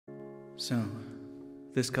So,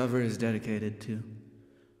 this cover is dedicated to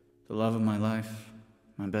the love of my life,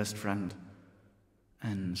 my best friend,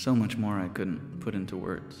 and so much more I couldn't put into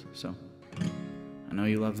words. So, I know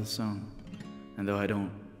you love the song, and though I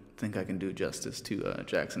don't think I can do justice to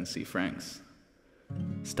Jackson C. Frank's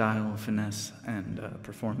style, finesse, and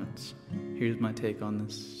performance, here's my take on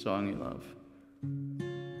this song you love.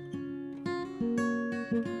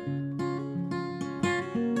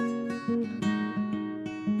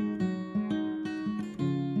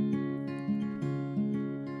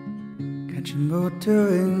 Catch a boat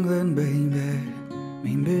to England, baby,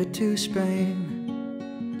 maybe to Spain.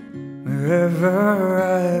 Wherever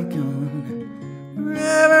I've gone,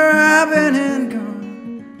 wherever I've been and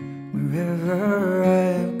gone, wherever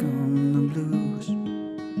I've gone, the blues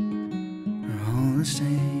are all the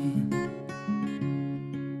same.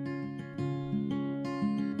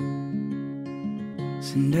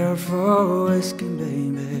 Send out for whiskey,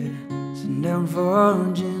 baby, send out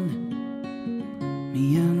for gin.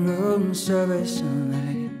 Me and room service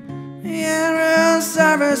Sunday, me and room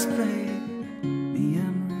service play, me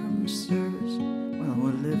and room service, well,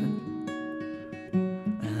 we're living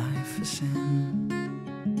a life of sin.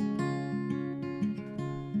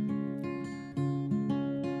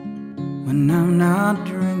 When I'm not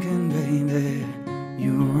drinking, baby,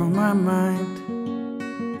 you're on my mind.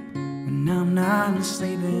 When I'm not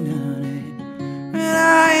sleeping, honey, when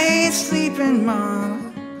I ain't sleeping, mama.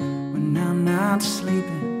 When I'm not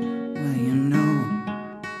sleeping, well, you know,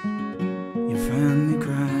 you find me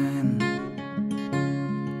crying.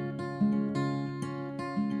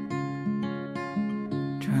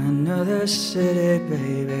 Try another city,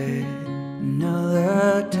 baby,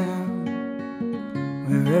 another town.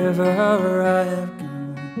 Wherever I have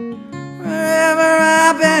gone, wherever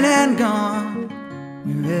I've been and gone,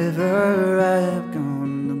 wherever I have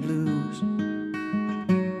gone, the blues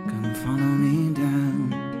come follow me down.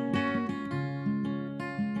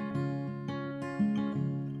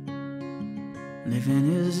 Living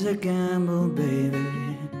is a gamble, baby,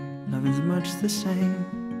 loving's much the same.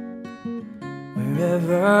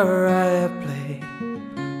 Wherever I have played,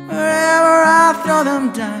 wherever I throw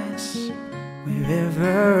them dice,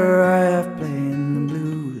 wherever I have played, the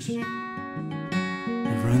blues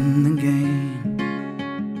have run the game.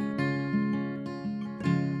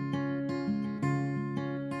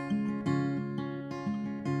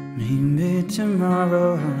 Maybe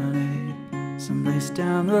tomorrow, honey, someplace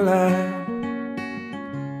down the line,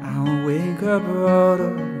 I'll wake up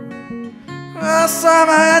older. Well,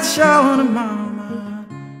 somebody'd show to mama.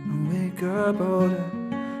 I'll wake up older,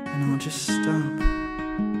 and I'll just stop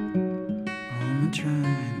all my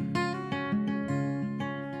trying.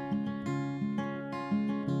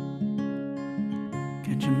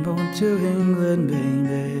 Catch a boat to England,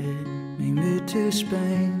 baby, maybe to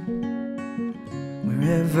Spain.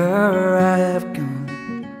 Wherever I have gone,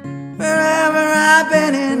 wherever I've been